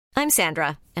I'm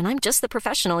Sandra, and I'm just the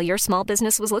professional your small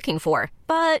business was looking for.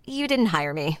 But you didn't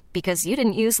hire me because you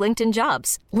didn't use LinkedIn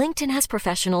Jobs. LinkedIn has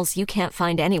professionals you can't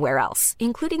find anywhere else,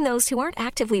 including those who aren't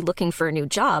actively looking for a new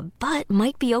job, but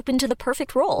might be open to the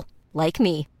perfect role, like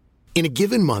me. In a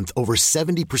given month, over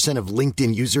 70% of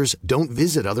LinkedIn users don't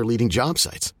visit other leading job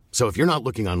sites. So if you're not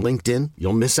looking on LinkedIn,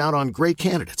 you'll miss out on great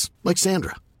candidates like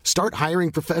Sandra. Start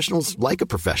hiring professionals like a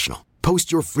professional.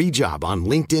 Post your free job on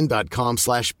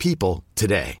linkedin.com/people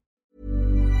today.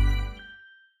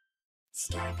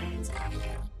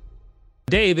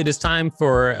 Dave, it is time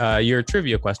for your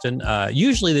trivia question.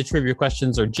 Usually the trivia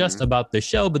questions are just about the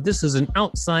show, but this is an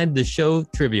outside the show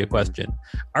trivia question.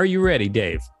 Are you ready,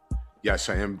 Dave? Yes,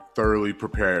 I am thoroughly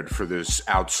prepared for this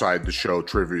outside the show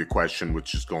trivia question,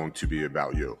 which is going to be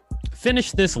about you.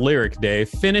 Finish this lyric, Dave.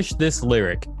 Finish this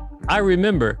lyric. I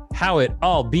remember how it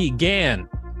all began.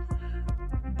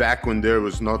 Back when there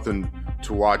was nothing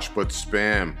to watch but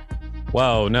spam.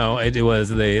 Whoa, no, it was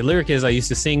the lyric is I used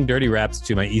to sing dirty raps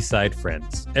to my East Side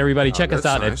friends. Everybody check us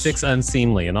out at Six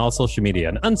Unseemly and all social media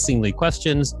and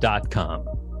unseemlyquestions.com.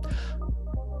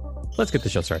 Let's get the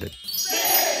show started.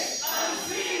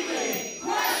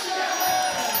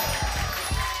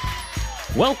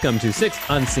 Welcome to Six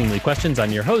Unseemly Questions.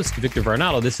 I'm your host, Victor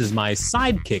Varnado. This is my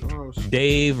sidekick,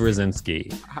 Dave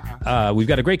Rosinski. We've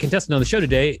got a great contestant on the show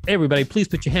today. Everybody, please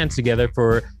put your hands together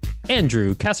for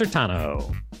Andrew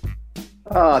Casertano.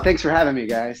 Thanks for having me,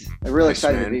 guys. I'm really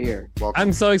excited to be here. Welcome.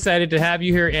 I'm so excited to have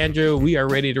you here, Andrew. We are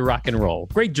ready to rock and roll.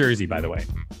 Great jersey, by the way.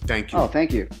 Thank you. Oh,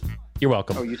 thank you. You're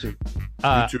welcome. Oh, you too.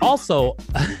 You too. Also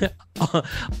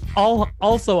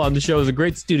on the show is a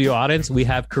great studio audience. We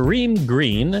have Kareem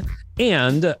Green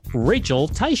and Rachel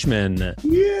Teichman.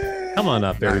 Yeah. Come on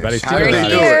up, everybody. Nice. How did they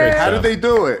do it? How did they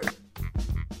do it?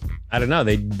 I don't know.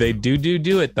 They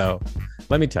do it though.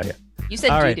 Let me tell you. You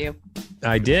said All doo-doo.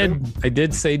 I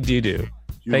did say doo-doo.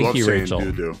 Thank you, Rachel.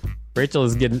 Doo-doo.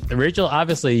 Rachel,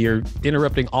 obviously you're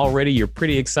interrupting already. You're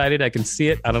pretty excited. I can see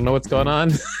it. I don't know what's going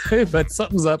on, but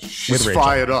something's up with Rachel.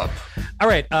 Fired up. All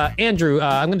right, Andrew,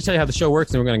 I'm going to tell you how the show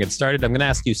works and we're going to get started. I'm going to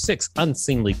ask you 6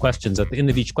 unseemly questions. At the end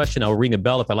of each question, I'll ring a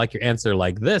bell if I like your answer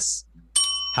like this.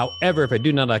 However, if I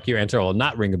do not like your answer, I will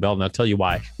not ring a bell, and I'll tell you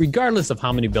why. Regardless of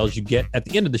how many bells you get, at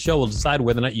the end of the show, we'll decide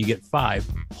whether or not you get $5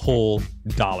 whole.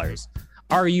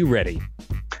 Are you ready?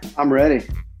 I'm ready.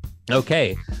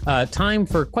 Okay, time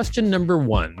for question number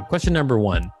 1. Question number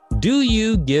 1. Do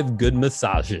you give good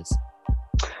massages?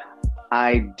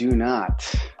 I do not.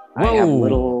 Whoa. I have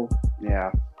little,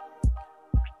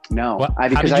 No. What? How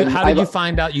did you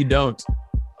find out you don't?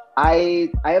 I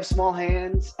have small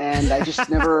hands, and I just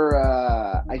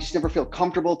never feel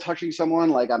comfortable touching someone.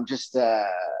 Like I just feel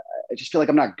like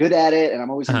I'm not good at it, and I'm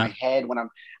always in my head when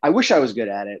I wish I was good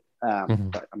at it,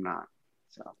 but I'm not.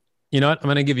 So. You know what? I'm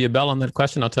going to give you a bell on that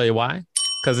question. I'll tell you why.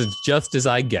 Because it's just as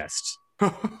I guessed.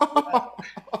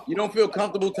 You don't feel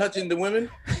comfortable touching the women?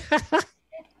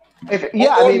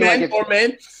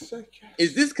 Men?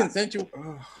 Is this consensual?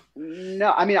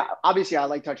 No, I mean, obviously, I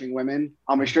like touching women.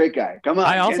 I'm a straight guy. Come on,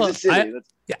 I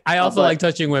also like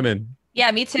touching women. Yeah,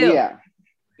 me too. Yeah.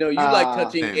 No, you like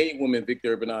touching a woman,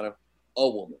 Victor Urbanado. A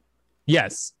woman.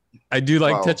 Yes. I do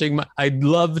like I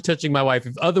love touching my wife.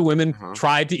 If other women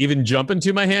tried to even jump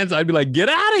into my hands, I'd be like, get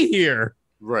out of here.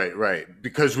 Right.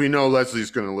 Because we know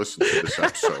Leslie's going to listen to this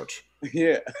episode.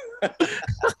 Yeah.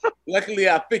 Luckily,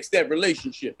 I fixed that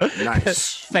relationship.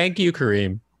 Nice. Thank you,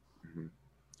 Kareem.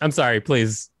 I'm sorry,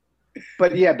 please.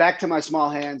 But yeah, back to my small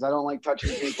hands. I don't like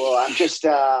touching people. I'm just,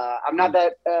 I'm not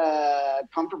that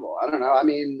comfortable. I don't know. I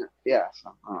mean, yeah.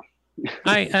 So,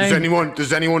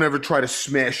 Does anyone ever try to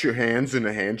smash your hands in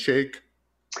a handshake?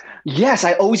 Yes,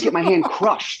 I always get my hand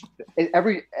crushed.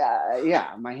 My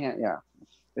hand. Yeah,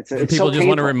 it's people so just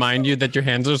want to remind you that your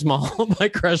hands are small by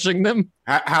crushing them.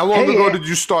 How long ago did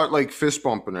you start like fist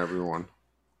bumping everyone?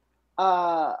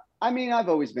 I mean, I've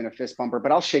always been a fist bumper,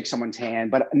 but I'll shake someone's hand.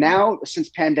 But now, since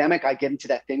pandemic, I get into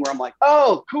that thing where I'm like,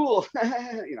 "Oh, cool,"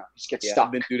 just get stuck.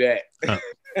 I've been through that.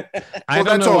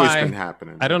 That's always been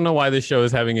happening. I don't know why this show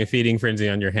is having a feeding frenzy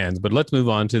on your hands, but let's move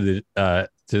on to the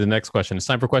next question. It's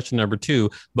time for question number 2.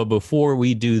 But before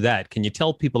we do that, can you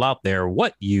tell people out there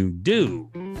what you do?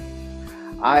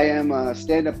 I am a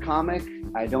stand-up comic.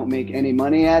 I don't make any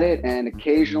money at it, and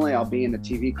occasionally I'll be in a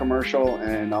TV commercial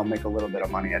and I'll make a little bit of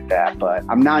money at that. But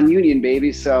I'm non-union,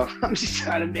 baby, so I'm just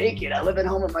trying to make it. I live at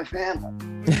home with my family.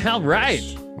 All right.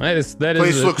 The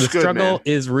struggle man.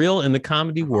 Is real in the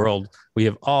comedy world. We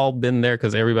have all been there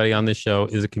because everybody on this show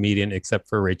is a comedian except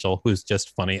for Rachel, who's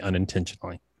just funny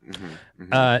unintentionally.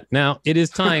 Now it is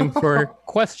time for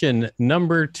question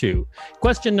number 2.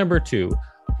 Question number 2.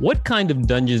 What kind of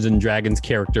Dungeons and Dragons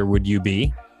character would you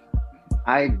be?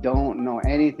 I don't know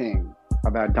anything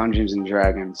about Dungeons and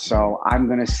Dragons, so I'm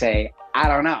gonna say I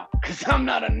don't know because I'm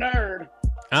not a nerd.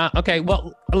 Okay,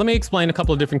 well, let me explain a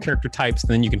couple of different character types,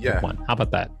 and then you can pick one. How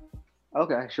about that?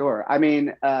 Okay, sure. I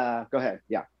mean, go ahead.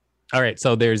 Yeah. All right,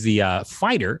 so there's the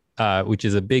fighter, which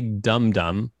is a big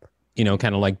dum-dum,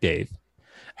 kind of like Dave.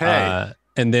 Hey.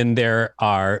 And then there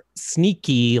are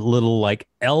sneaky little like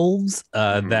elves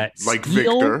that like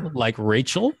steal, Victor, like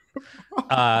Rachel.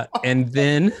 And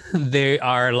then there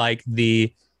are like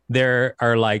the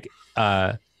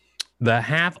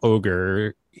half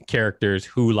ogre characters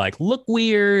who like look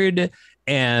weird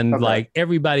and like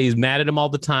everybody's mad at them all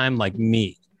the time, like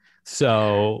me.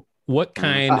 So what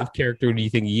kind of character do you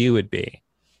think you would be?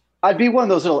 I'd be one of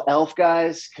those little elf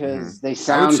guys because they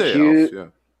sound cute. Elf,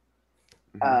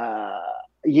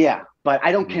 yeah, but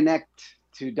I don't connect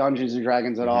to Dungeons and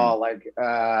Dragons at all. Like,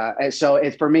 and so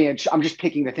it's for me. I'm just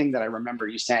picking the thing that I remember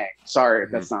you saying. Sorry,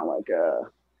 if that's not like a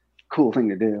cool thing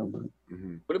to do.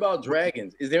 What about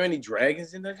dragons? Is there any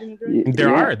dragons in Dungeons and Dragons?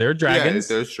 There are dragons.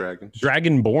 Yeah, there's dragons.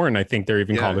 Dragonborn, I think they're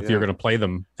even called if you're going to play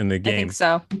them in the game. I think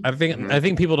so. I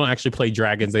think people don't actually play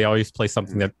dragons. They always play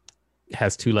something that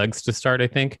has two legs to start, I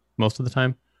think, most of the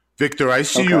time. Victor, I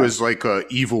see you as like a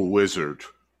evil wizard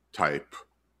type.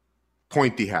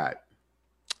 Pointy hat.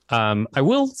 I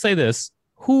will say this.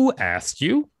 Who asked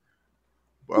you?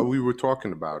 Well, we were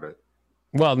talking about it.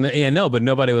 Well, yeah, no, but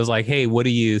nobody was like, hey, what do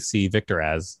you see Victor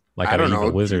as? Like I don't know.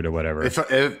 Evil wizard or whatever. If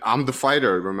I'm the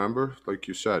fighter, remember? Like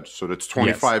you said. So that's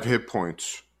 25 hit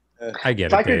points. I get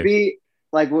if it, I could Dave. be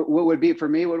like, what would be for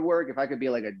me would work if I could be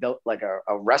like a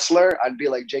wrestler. I'd be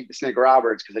like Jake the Snake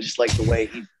Roberts because I just like the way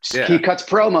he cuts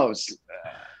promos.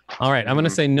 All right, I'm going to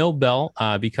say no, Bell,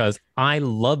 because I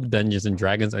love Dungeons and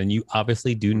Dragons, and you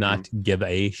obviously do not give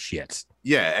a shit.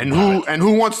 Yeah, and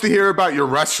who wants to hear about your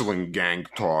wrestling gang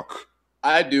talk?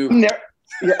 I do.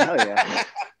 Hell yeah.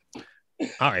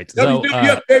 All right, so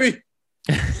baby.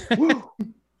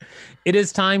 It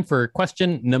is time for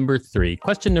question number 3.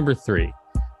 Question number 3.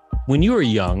 When you were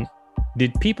young,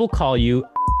 did people call you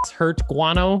hurt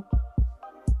guano?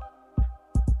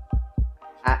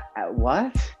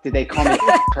 What? Did they call me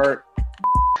hurt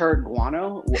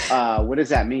guano? What does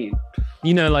that mean?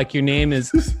 Like your name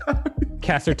is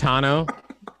Casertano.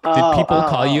 Did people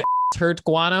call you hurt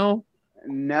guano?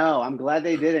 No, I'm glad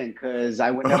they didn't because I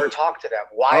would never talk to them.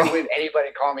 Why would anybody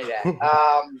call me that?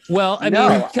 Well, I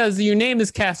mean, because your name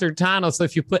is Casertano, so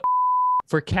if you put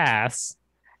for Cass.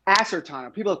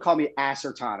 Acertano. People call me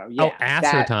Acertano. Yeah,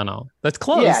 Acertano. That's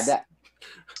close.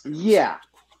 Yeah,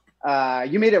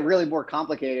 you made it really more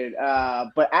complicated,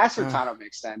 but Acertano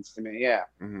makes sense to me. Yeah.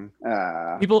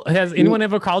 Has anyone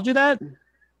ever called you that?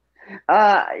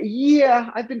 Yeah,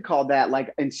 I've been called that,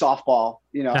 like in softball.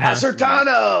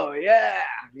 Acertano.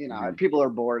 Yeah. People are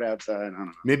bored outside. I don't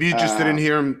know. Maybe you just didn't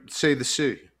hear him say the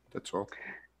C. That's all.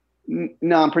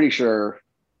 No, I'm pretty sure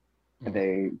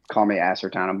they call me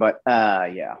Acertano, but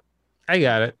yeah. I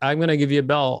got it. I'm going to give you a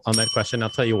bell on that question. I'll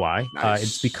tell you why. Nice.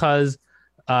 It's because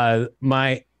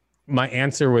my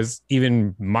answer was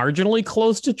even marginally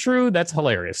close to true. That's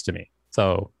hilarious to me.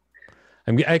 So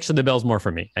actually the bell's more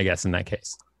for me, I guess, in that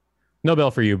case. No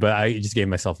bell for you, but I just gave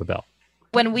myself a bell.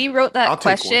 When we wrote that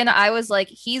question, I was like,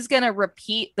 he's going to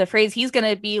repeat the phrase. He's going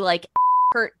to be like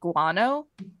hurt guano.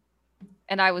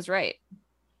 And I was right.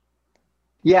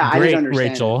 Yeah, Great, I didn't understand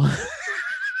Rachel.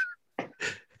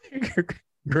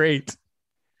 Great.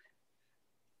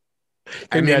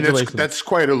 I mean, that's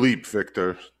quite a leap,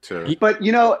 Victor. But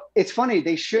it's funny.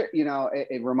 They should.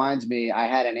 It reminds me. I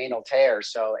had an anal tear,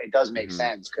 so it does make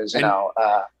sense because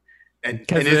and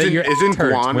isn't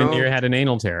guano when you had an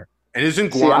anal tear? And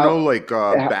isn't guano like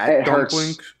bat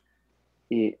dumpling?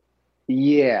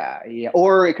 Yeah,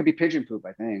 or it could be pigeon poop.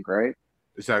 I think, right?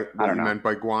 Is that what you meant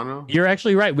by guano? You're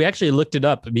actually right. We actually looked it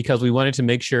up because we wanted to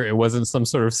make sure it wasn't some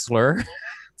sort of slur.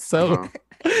 So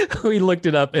we looked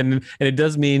it up, and it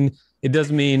does mean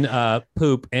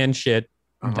poop and shit.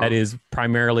 That is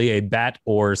primarily a bat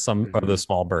or some other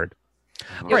small bird.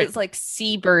 It was like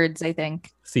seabirds, I think.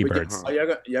 Seabirds. Are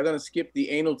y'all gonna skip the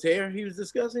anal tear he was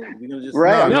discussing? We're gonna just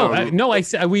I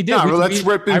said we did. No, let's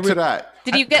rip into that.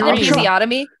 Did you get an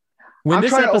episiotomy? When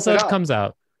this episode comes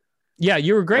out, yeah,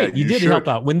 you were great. Yeah, you did help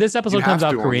out. When this episode comes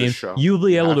out, Kareem,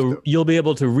 you'll be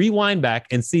able to rewind back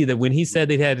and see that when he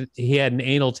said he had an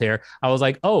anal tear, I was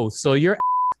like, oh, so your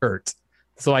hurt.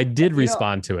 So I did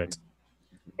respond to it.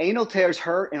 Anal tears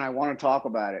hurt, and I want to talk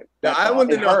about it. Now, I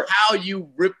want to know how you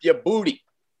rip your booty.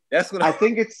 That's what I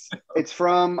think it's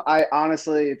from. I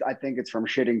think it's from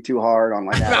shitting too hard on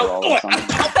like Adderall or something.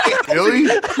 Really?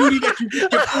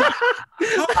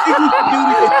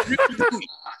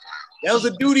 That was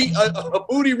a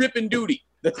booty ripping duty.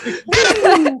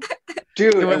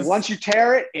 Dude, and once you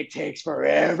tear it, it takes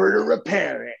forever to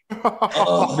repair it.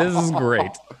 This is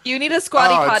great. You need a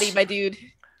squatty potty, my dude.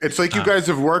 It's like you guys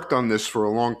have worked on this for a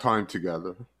long time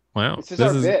together. Wow. This is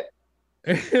our bit.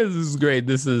 This is great.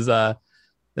 This is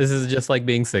just like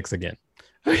being 6 again.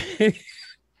 It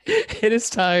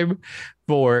is time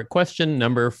for question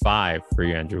number 5 for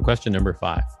you, Andrew. Question number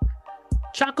 5.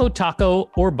 Choco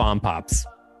Taco or Bomb Pops?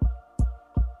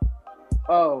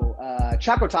 Oh,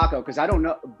 Choco Taco, because I don't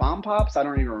know. Bomb Pops? I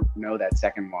don't even know that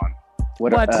second one.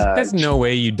 What? There's no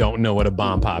way you don't know what a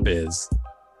Bomb Pop is.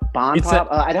 Bomb Pop?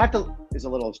 I'd have to... Is a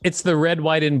little... It's the red,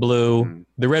 white, and blue.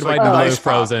 The red, white, and blue is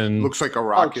frozen. Looks like a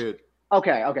rocket.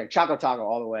 Okay. Choco Taco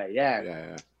all the way.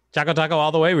 Yeah. Choco Taco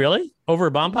all the way? Really? Over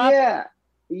a Bomb Pop?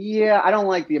 Yeah. I don't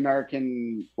like the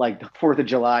American, like, the 4th of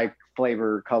July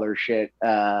flavor color shit.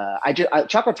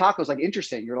 Choco Taco is like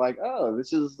interesting. You're like, oh,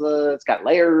 this is it's got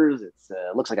layers. It's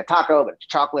looks like a taco, but it's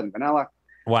chocolate and vanilla.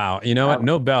 Wow. You know what?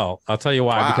 No bell. I'll tell you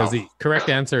why. Wow. Because the correct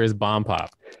answer is Bomb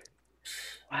Pop.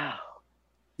 Wow.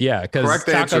 Yeah, because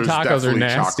Choco Tacos are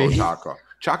nasty.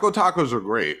 Choco Tacos are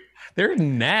great. They're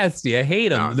nasty. I hate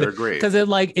them. No, they're great. Because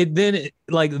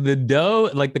the dough,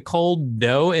 like the cold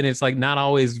dough, and it's like not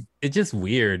always. It's just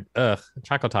weird. Ugh.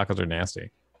 Choco Tacos are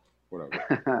nasty.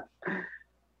 Whatever.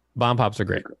 Bomb Pops are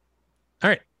great. All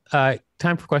right.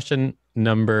 Time for question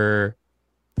number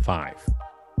 5.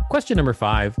 Question number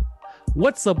 5.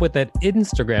 What's up with that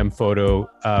Instagram photo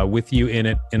with you in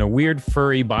it in a weird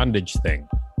furry bondage thing?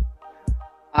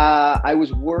 I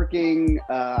was working.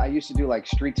 I used to do like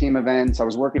street team events. I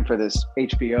was working for this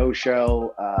HBO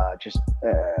show, just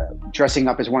dressing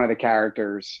up as one of the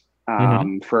characers.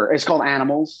 It's called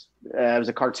Animals. It was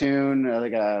a cartoon,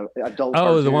 like a adult. Oh,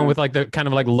 cartoon. The one with like the kind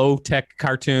of like low tech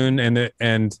cartoon, and it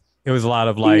was a lot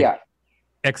of like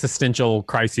existential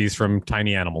crises from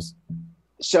tiny animals.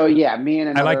 So yeah, me and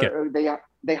another, I like it.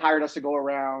 They hired us to go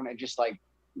around and just like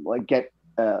get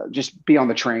just be on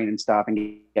the train and stuff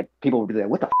and get people to be like,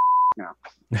 what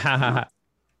the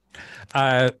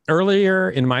Earlier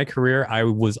in my career, I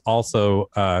was also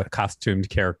costumed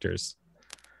characters.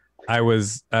 I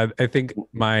was I think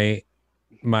my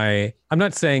I'm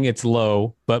not saying it's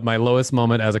low, but my lowest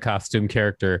moment as a costume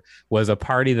character was a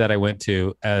party that I went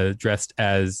to dressed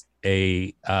as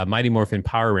a Mighty Morphin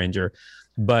Power Ranger,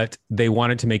 but they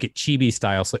wanted to make it chibi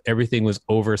style, so everything was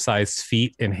oversized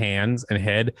feet and hands and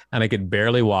head, and I could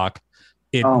barely walk.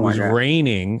 It was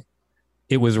raining.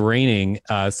 It was raining,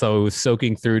 so it was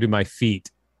soaking through to my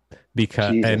feet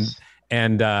because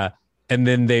and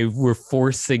then they were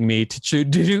forcing me to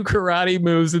do karate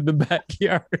moves in the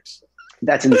backyard.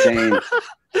 That's insane.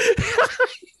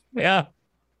 Yeah,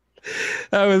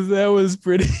 that was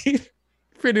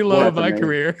pretty low in my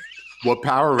career. What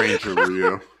Power Ranger were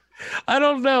you? I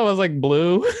don't know. I was like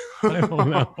blue. I don't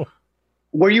know.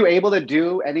 Were you able to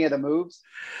do any of the moves?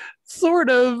 Sort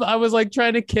of. I was like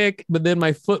trying to kick, but then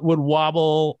my foot would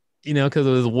wobble, because it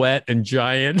was wet and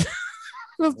giant. It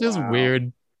was just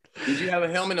weird. Did you have a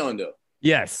helmet on though?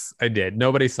 Yes, I did.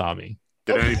 Nobody saw me.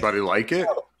 Did anybody like it?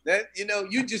 That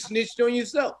you just snitched on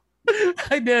yourself.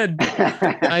 I did.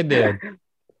 I did.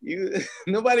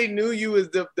 Nobody knew you was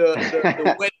the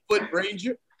wet foot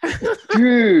ranger.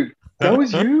 Dude, that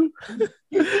was you?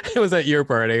 It was at your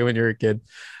party when you were a kid.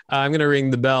 I'm gonna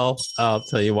ring the bell. I'll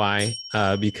tell you why.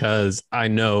 Because I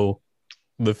know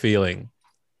the feeling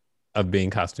of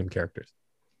being costume characters.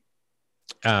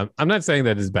 I'm not saying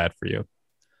that is bad for you,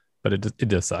 but it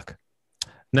does suck.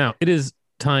 Now it is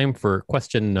time for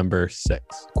question number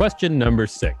 6. Question number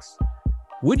 6.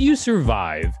 Would you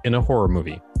survive in a horror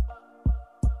movie?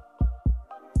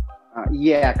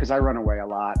 Yeah, because I run away a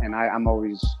lot, and I'm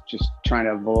always just trying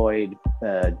to avoid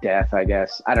death, I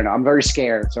guess. I don't know. I'm very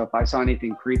scared. So if I saw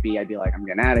anything creepy, I'd be like, I'm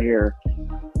getting out of here.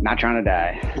 Not trying to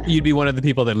die. You'd be one of the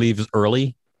people that leaves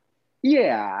early?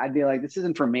 Yeah, I'd be like, this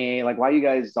isn't for me. Like, why are you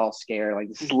guys all scared? Like,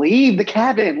 this is leave the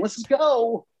cabin. Let's just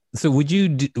go. So would you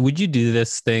do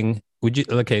this thing? Would you?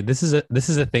 Okay, this is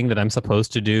a thing that I'm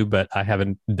supposed to do, but I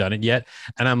haven't done it yet,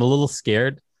 and I'm a little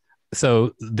scared.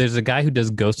 So there's a guy who does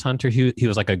Ghost Hunter. He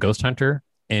was like a ghost hunter,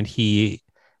 and he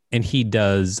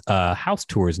does house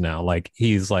tours now. Like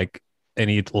he's like, and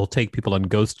he will take people on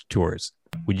ghost tours.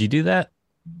 Would you do that?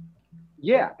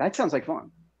 Yeah, that sounds like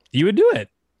fun. You would do it.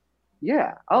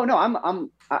 Yeah. Oh no,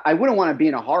 I wouldn't want to be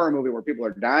in a horror movie where people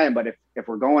are dying, but if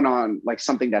we're going on like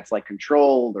something that's like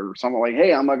controlled or something like,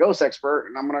 hey, I'm a ghost expert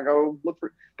and I'm gonna go look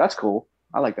for. That's cool.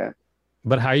 I like that.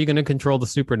 But how are you going to control the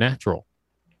supernatural?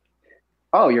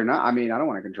 Oh, you're not. I mean, I don't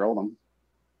want to control them.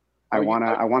 I want.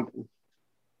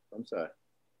 I'm sorry.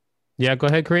 Yeah, go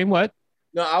ahead, Kareem. What?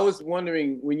 No, I was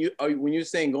wondering when you're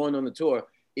saying going on the tour,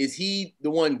 is he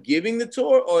the one giving the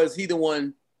tour, or is he the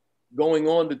one going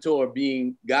on the tour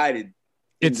being guided?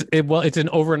 It's an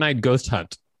overnight ghost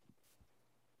hunt.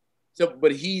 So,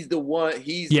 but he's the one.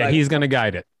 He's going to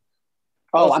guide it.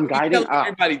 Oh, I'm guiding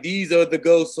everybody. These are the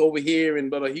ghosts over here, and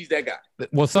blah, blah. He's that guy.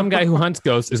 Well, some guy who hunts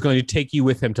ghosts is going to take you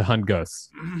with him to hunt ghosts.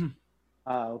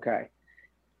 Oh, okay.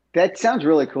 That sounds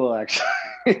really cool, actually.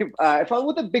 If I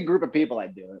was with a big group of people,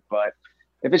 I'd do it. But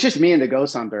if it's just me and the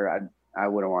ghost hunter, I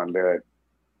wouldn't want to do it.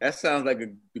 That sounds like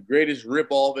the greatest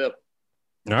rip-off ever.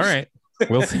 All right.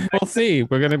 We'll see. We'll see.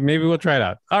 Maybe we'll try it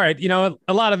out. All right.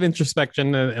 A lot of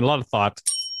introspection and a lot of thought.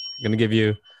 I'm going to give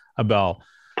you a bell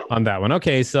on that one.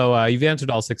 Okay. So you've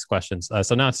answered all 6 questions.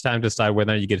 So now it's time to decide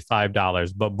whether you get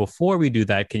 $5. But before we do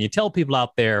that, can you tell people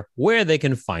out there where they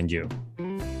can find you?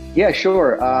 Yeah,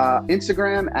 sure.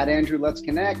 Instagram at Andrew Let's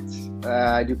Connect.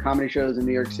 I do comedy shows in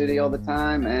New York City all the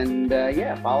time. And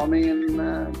follow me and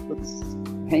let's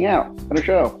hang out at a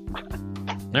show.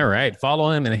 All right.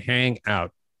 Follow him and hang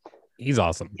out. He's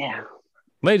awesome. Yeah.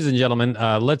 Ladies and gentlemen,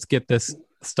 let's get this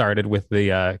started with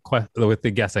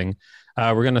the guessing.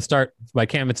 We're going to start by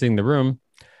canvassing the room.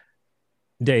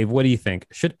 Dave, what do you think?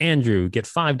 Should Andrew get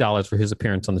 $5 for his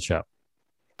appearance on the show?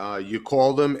 You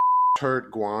called him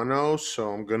Hurt Guano,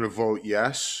 so I'm gonna vote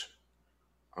yes.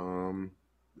 That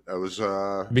was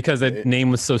because that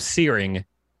name was so searing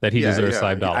that he deserves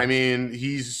 $5. I mean,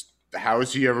 how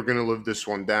is he ever gonna live this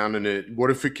one down? And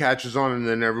what if it catches on and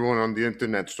then everyone on the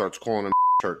internet starts calling him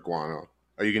Hurt Guano?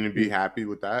 Are you gonna be happy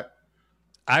with that?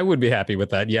 I would be happy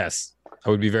with that. Yes, I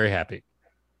would be very happy.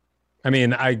 I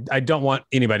mean, I don't want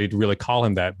anybody to really call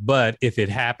him that, but if it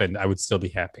happened, I would still be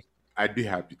happy. I'd be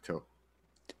happy too.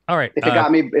 All right. If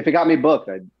it got me booked,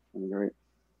 I'd be great.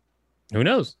 Who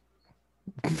knows?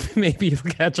 Maybe you'll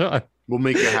catch on. We'll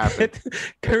make it happen.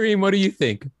 Kareem, what do you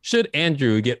think? Should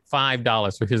Andrew get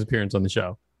 $5 for his appearance on the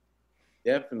show?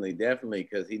 Definitely,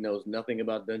 because he knows nothing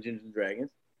about Dungeons and Dragons,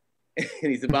 and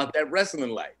he's about that wrestling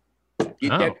life. Get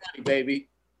that money, baby.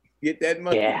 Get that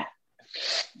money. Yeah.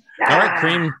 All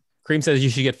right, Kareem says you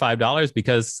should get $5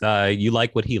 because you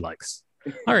like what he likes.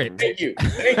 All right. Thank you.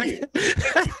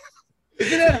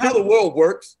 Isn't that how the world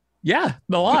works? Yeah,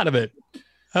 a lot of it.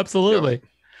 Absolutely.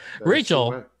 Yeah,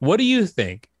 Rachel, what do you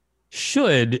think?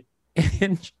 Should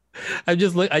I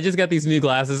just got these new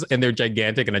glasses and they're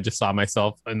gigantic and I just saw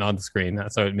myself on the screen,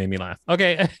 so it made me laugh.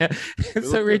 Okay.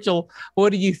 So Rachel, what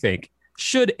do you think?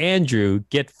 Should Andrew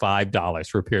get $5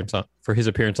 for his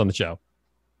appearance on the show?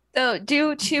 So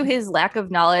due to his lack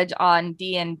of knowledge on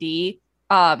D&D,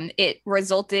 it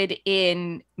resulted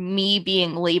in me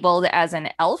being labeled as an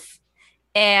elf.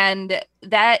 And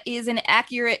that is an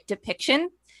accurate depiction.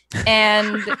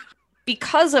 And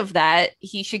because of that,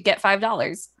 he should get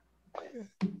 $5.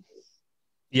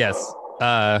 Yes.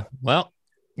 Well,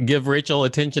 give Rachel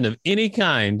attention of any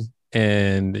kind,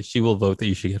 and she will vote that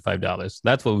you should get $5.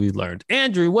 That's what we learned.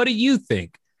 Andrew, what do you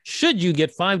think? Should you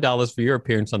get $5 for your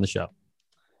appearance on the show?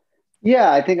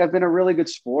 Yeah, I think I've been a really good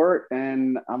sport,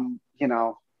 and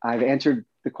I've answered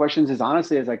the questions as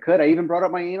honestly as I could. I even brought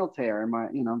up my anal tear, and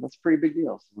that's a pretty big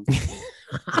deal.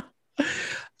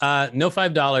 No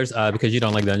 $5 because you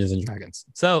don't like Dungeons and Dragons.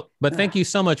 But thank you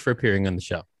so much for appearing on the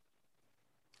show.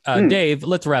 Dave,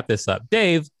 let's wrap this up.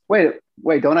 Dave. Wait,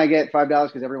 don't I get $5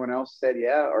 because everyone else said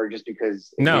yeah, or just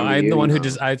because? No, I'm the one who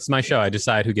it's my show. I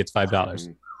decide who gets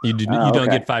 $5. You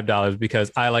don't get $5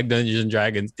 because I like Dungeons and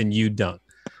Dragons and you don't.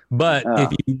 But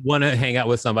if you want to hang out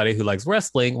with somebody who likes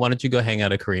wrestling, why don't you go hang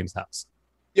out at Kareem's house?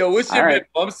 Yo, what's your right.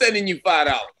 I'm sending you $5.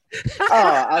 Oh,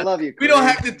 I love you, Kareem. We don't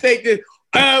have to take this.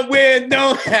 We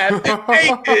don't have to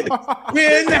take this.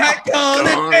 We're not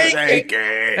gonna take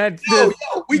it.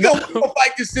 We gonna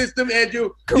fight the system, Andrew.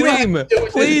 Kareem,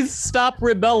 please stop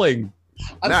rebelling.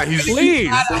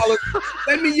 Please.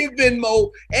 Send me your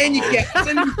Venmo and you can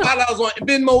send me $5 on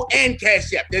Venmo and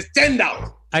Cash App. There's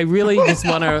 $10. I really just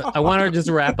want to just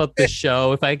wrap up this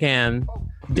show if I can.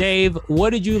 Dave, what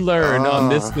did you learn on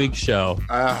this week's show?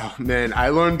 Man, I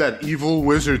learned that evil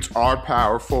wizards are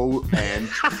powerful and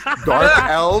dark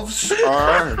elves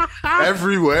are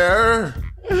everywhere,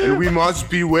 and we must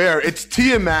beware. It's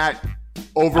Tiamat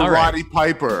over Roddy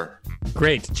Piper.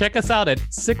 Great. Check us out at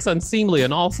 6 Unseemly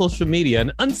on all social media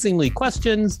and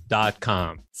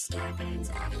unseemlyquestions.com.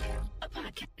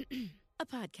 A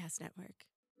podcast network.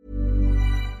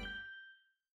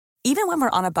 Even when we're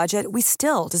on a budget, we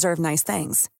still deserve nice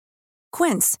things.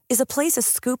 Quince is a place to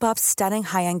scoop up stunning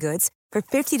high-end goods for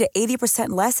 50 to 80%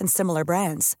 less than similar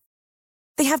brands.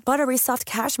 They have buttery soft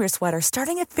cashmere sweaters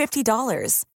starting at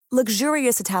 $50,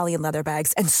 luxurious Italian leather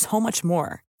bags, and so much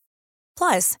more.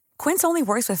 Plus, Quince only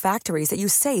works with factories that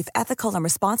use safe, ethical, and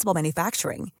responsible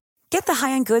manufacturing. Get the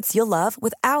high-end goods you'll love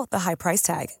without the high price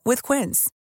tag with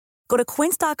Quince. Go to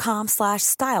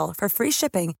quince.com/style for free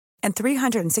shipping and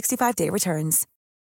 365-day returns.